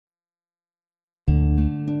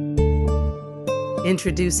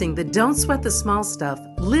Introducing the Don't Sweat the Small Stuff,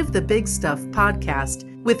 Live the Big Stuff podcast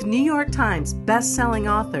with New York Times best-selling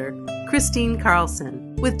author Kristine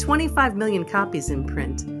Carlson. With 25 million copies in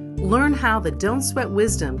print, learn how the Don't Sweat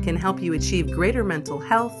wisdom can help you achieve greater mental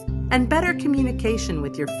health and better communication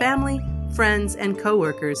with your family, friends, and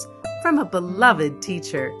coworkers from a beloved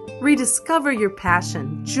teacher. Rediscover your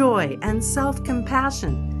passion, joy, and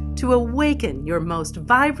self-compassion to awaken your most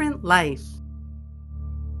vibrant life.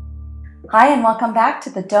 Hi, and welcome back to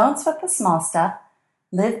the Don't Sweat the Small Stuff,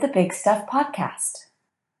 Live the Big Stuff podcast.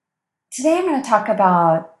 Today I'm going to talk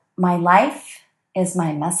about my life is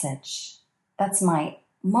my message. That's my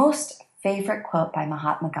most favorite quote by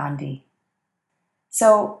Mahatma Gandhi.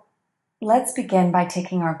 So let's begin by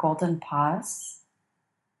taking our golden pause.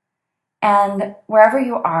 And wherever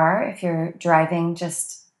you are, if you're driving,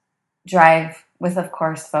 just drive with, of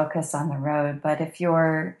course, focus on the road. But if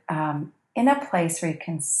you're in a place where you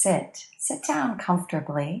can sit down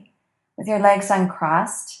comfortably with your legs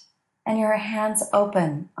uncrossed and your hands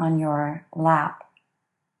open on your lap.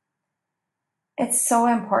 It's so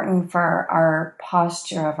important for our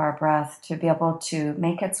posture of our breath to be able to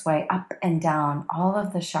make its way up and down all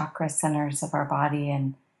of the chakra centers of our body.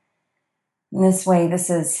 And in this way, this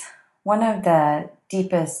is one of the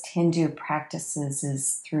deepest Hindu practices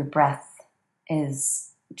is through breath,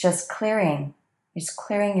 is just clearing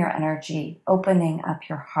your energy, opening up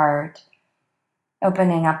your heart,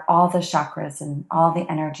 opening up all the chakras and all the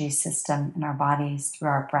energy system in our bodies through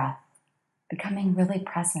our breath, becoming really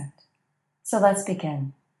present. So let's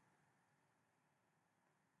begin.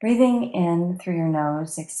 Breathing in through your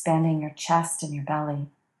nose, expanding your chest and your belly.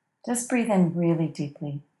 Just breathe in really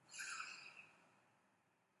deeply.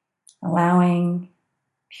 Allowing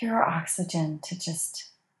pure oxygen to just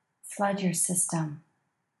flood your system.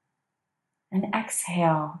 And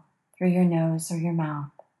exhale through your nose or your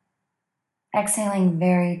mouth. Exhaling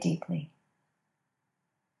very deeply.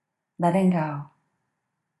 Letting go.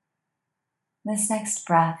 This next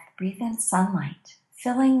breath, breathe in sunlight,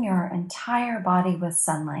 filling your entire body with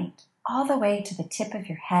sunlight, all the way to the tip of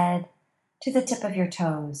your head, to the tip of your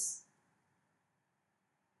toes.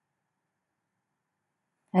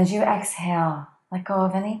 As you exhale, let go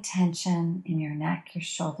of any tension in your neck, your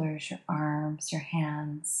shoulders, your arms, your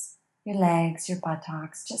hands, your legs, your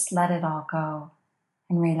buttocks. Just let it all go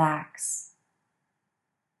and relax.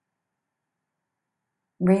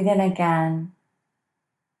 Breathe in again.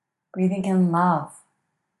 Breathing in love.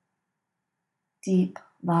 Deep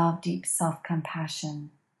love, deep self-compassion.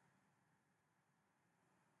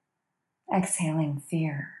 Exhaling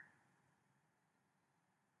fear.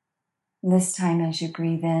 This time as you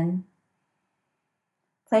breathe in,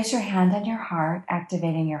 place your hand on your heart,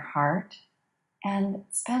 activating your heart. And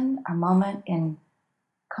spend a moment in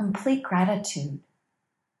complete gratitude.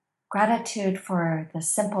 Gratitude for the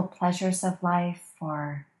simple pleasures of life,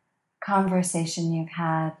 for conversation you've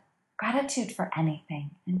had. Gratitude for anything.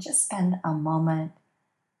 And just spend a moment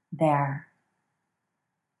there.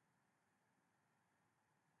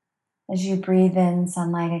 As you breathe in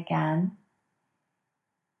sunlight again,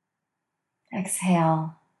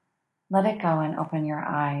 exhale, let it go and open your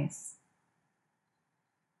eyes.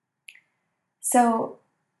 So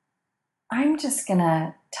I'm just going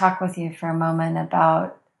to talk with you for a moment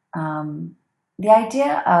about the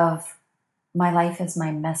idea of my life is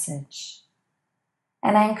my message.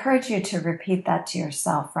 And I encourage you to repeat that to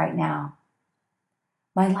yourself right now.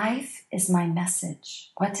 My life is my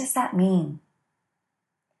message. What does that mean?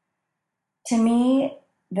 To me,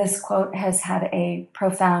 this quote has had a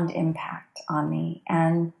profound impact on me.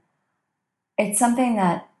 And it's something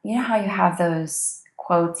that, you know how you have those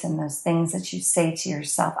quotes and those things that you say to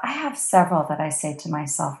yourself. I have several that I say to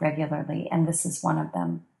myself regularly, and this is one of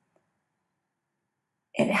them.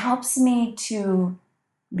 It helps me to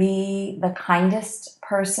be the kindest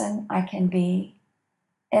person I can be.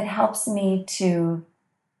 It helps me to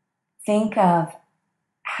think of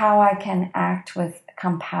how I can act with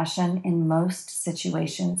compassion in most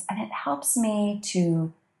situations, and it helps me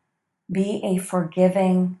to be a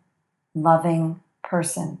forgiving, loving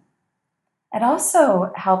person. It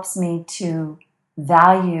also helps me to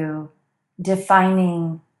value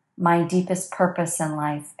defining my deepest purpose in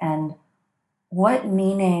life and what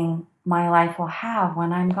meaning my life will have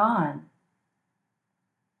when I'm gone.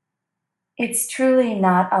 It's truly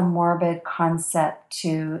not a morbid concept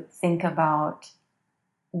to think about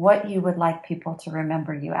what you would like people to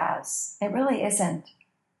remember you as. It really isn't.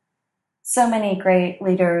 So many great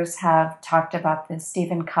leaders have talked about this.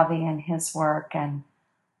 Stephen Covey and his work, and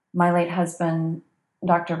my late husband,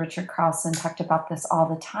 Dr. Richard Carlson, talked about this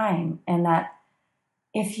all the time, and that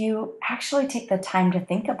if you actually take the time to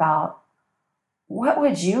think about what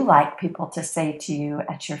would you like people to say to you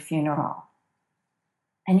at your funeral?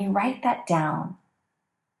 And you write that down.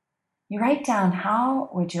 You write down, how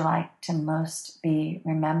would you like to most be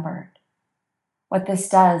remembered? What this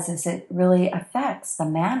does is it really affects the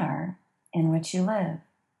manner in which you live.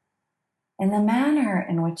 And the manner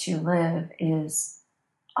in which you live is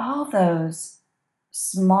all those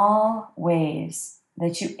small ways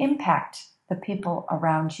that you impact the people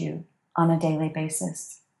around you on a daily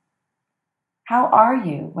basis. How are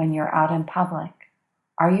you when you're out in public?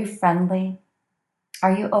 Are you friendly?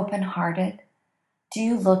 Are you open-hearted? Do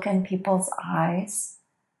you look in people's eyes?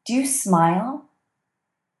 Do you smile?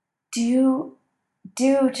 Do you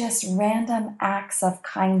do just random acts of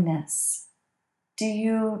kindness? Do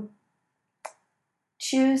you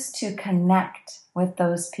choose to connect with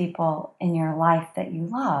those people in your life that you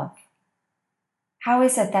love? How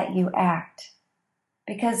is it that you act?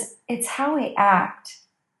 Because it's how we act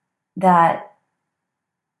that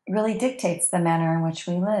really dictates the manner in which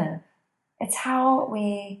we live. It's how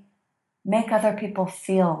we make other people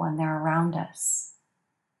feel when they're around us.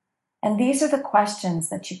 And these are the questions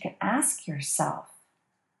that you can ask yourself.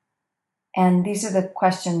 And these are the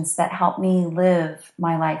questions that help me live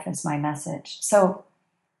my life as my message. So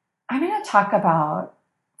I'm going to talk about,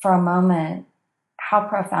 for a moment, how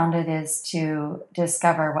profound it is to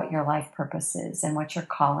discover what your life purpose is and what your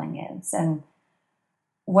calling is, and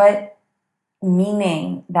what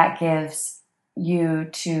meaning that gives you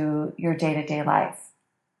to your day-to-day life.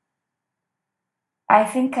 I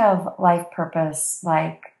think of life purpose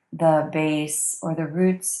like the base or the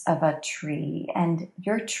roots of a tree, and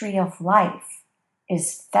your tree of life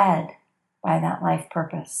is fed by that life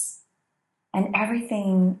purpose. And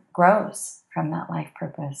everything grows from that life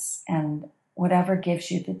purpose and whatever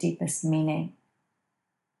gives you the deepest meaning.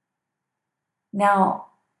 Now,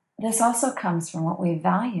 this also comes from what we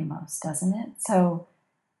value most, doesn't it? So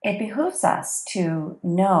it behooves us to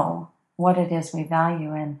know what it is we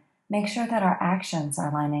value and make sure that our actions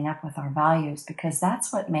are lining up with our values, because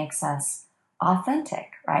that's what makes us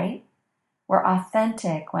authentic, right? We're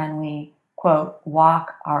authentic when we, quote,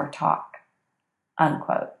 walk our talk,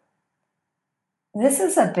 unquote. This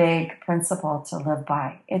is a big principle to live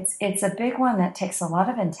by. It's a big one that takes a lot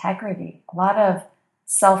of integrity, a lot of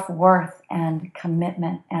self-worth and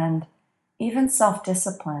commitment, and even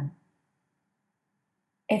self-discipline.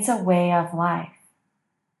 It's a way of life.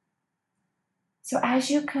 So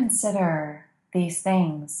as you consider these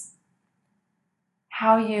things,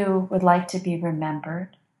 how you would like to be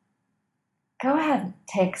remembered, go ahead and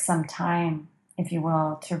take some time, if you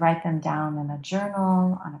will, to write them down in a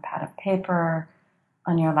journal, on a pad of paper,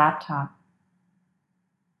 on your laptop.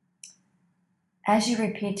 As you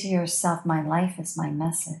repeat to yourself, my life is my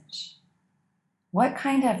message, what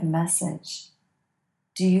kind of message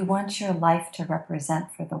do you want your life to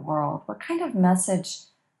represent for the world? What kind of message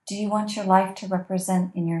do you want your life to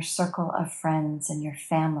represent in your circle of friends and your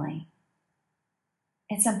family?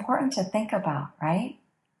 It's important to think about, right?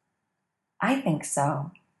 I think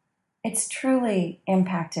so. It's truly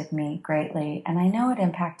impacted me greatly, and I know it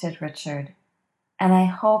impacted Richard. And I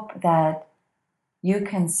hope that you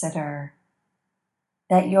consider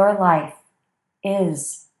that your life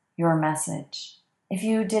is your message. If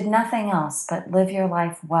you did nothing else but live your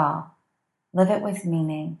life well, live it with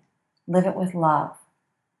meaning, live it with love,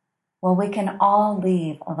 well, we can all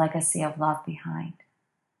leave a legacy of love behind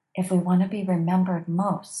if we want to be remembered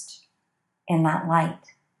most in that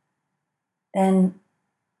light. Then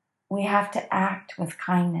we have to act with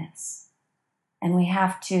kindness, and we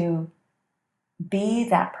have to be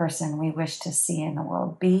that person we wish to see in the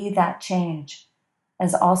world, be that change,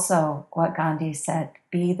 as also what Gandhi said,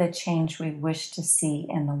 be the change we wish to see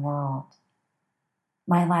in the world.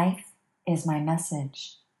 My life is my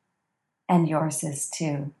message, and yours is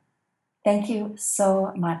too. Thank you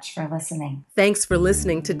so much for listening. Thanks for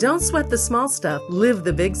listening to Don't Sweat the Small Stuff, Live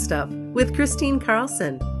the Big Stuff with Christine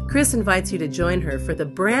Carlson. Chris invites you to join her for the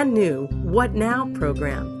brand new What Now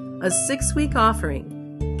program, a 6-week offering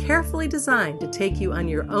carefully designed to take you on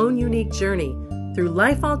your own unique journey through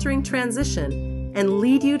life-altering transition and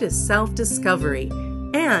lead you to self-discovery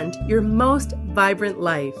and your most vibrant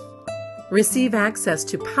life. Receive access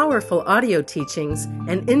to powerful audio teachings,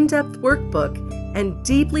 an in-depth workbook, and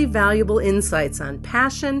deeply valuable insights on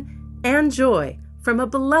passion and joy from a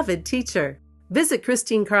beloved teacher. Visit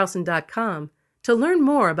ChristineCarlson.com to learn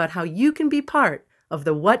more about how you can be part of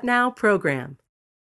the What Now program.